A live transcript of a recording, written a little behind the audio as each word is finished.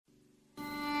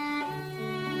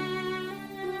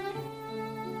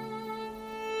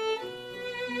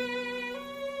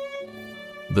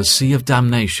The Sea of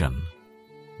Damnation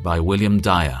by William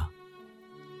Dyer.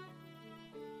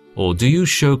 Or do you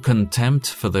show contempt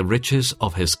for the riches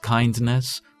of his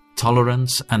kindness,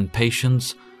 tolerance, and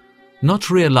patience, not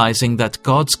realizing that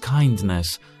God's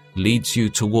kindness leads you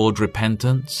toward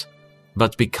repentance,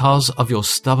 but because of your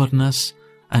stubbornness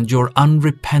and your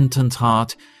unrepentant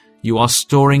heart, you are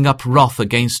storing up wrath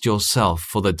against yourself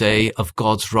for the day of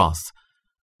God's wrath,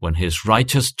 when his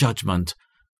righteous judgment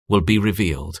will be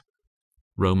revealed.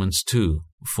 Romans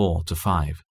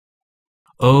 2:4-5.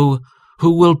 Oh,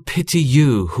 who will pity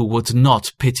you who would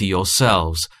not pity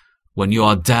yourselves when you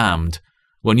are damned,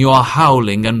 when you are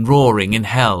howling and roaring in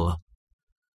hell?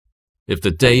 If the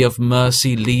day of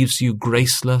mercy leaves you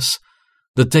graceless,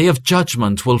 the day of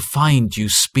judgment will find you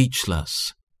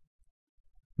speechless.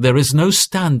 There is no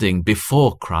standing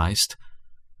before Christ,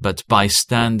 but by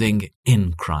standing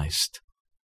in Christ.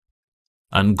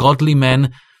 Ungodly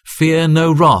men fear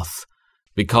no wrath,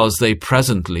 because they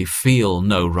presently feel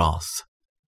no wrath.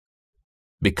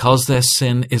 Because their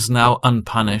sin is now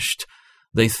unpunished,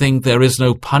 they think there is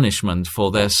no punishment for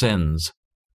their sins.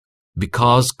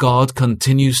 Because God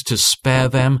continues to spare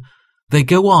them, they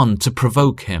go on to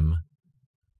provoke him.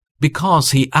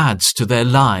 Because he adds to their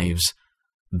lives,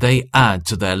 they add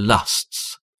to their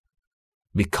lusts.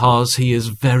 Because he is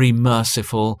very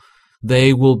merciful,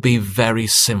 they will be very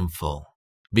sinful.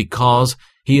 Because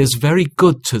he is very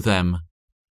good to them,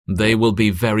 they will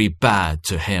be very bad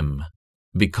to him.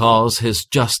 Because his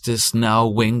justice now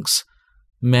winks,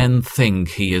 men think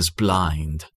he is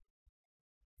blind.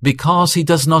 Because he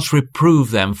does not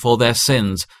reprove them for their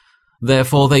sins,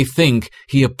 therefore they think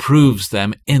he approves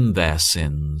them in their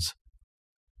sins.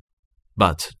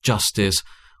 But justice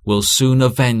will soon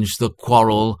avenge the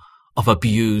quarrel of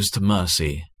abused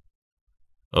mercy.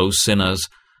 O sinners,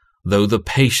 though the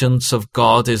patience of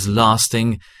God is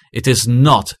lasting, it is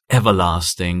not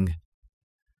everlasting.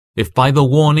 If by the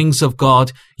warnings of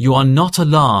God you are not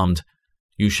alarmed,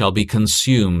 you shall be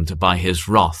consumed by his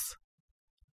wrath.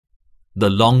 The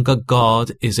longer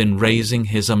God is in raising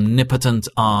his omnipotent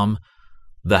arm,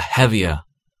 the heavier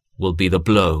will be the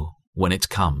blow when it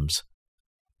comes.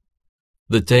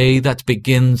 The day that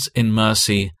begins in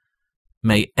mercy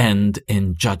may end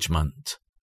in judgment.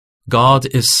 God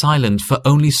is silent for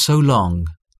only so long,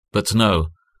 but know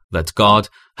that God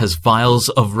has vials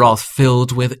of wrath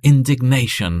filled with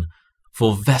indignation,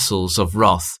 for vessels of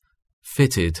wrath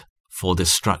fitted for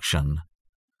destruction.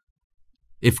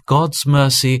 If God's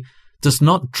mercy does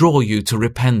not draw you to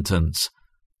repentance,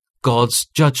 God's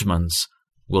judgments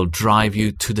will drive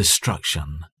you to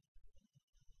destruction.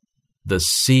 The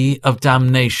sea of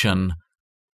damnation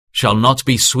shall not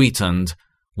be sweetened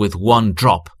with one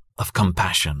drop of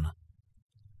compassion.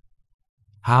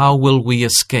 How will we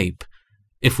escape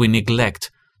if we neglect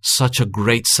such a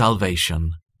great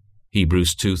salvation?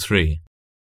 Hebrews 2:3.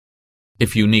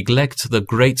 If you neglect the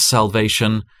great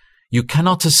salvation, you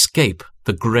cannot escape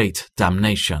the great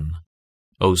damnation.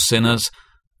 O sinners,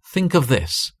 think of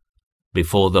this,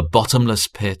 before the bottomless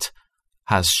pit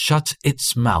has shut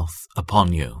its mouth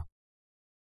upon you.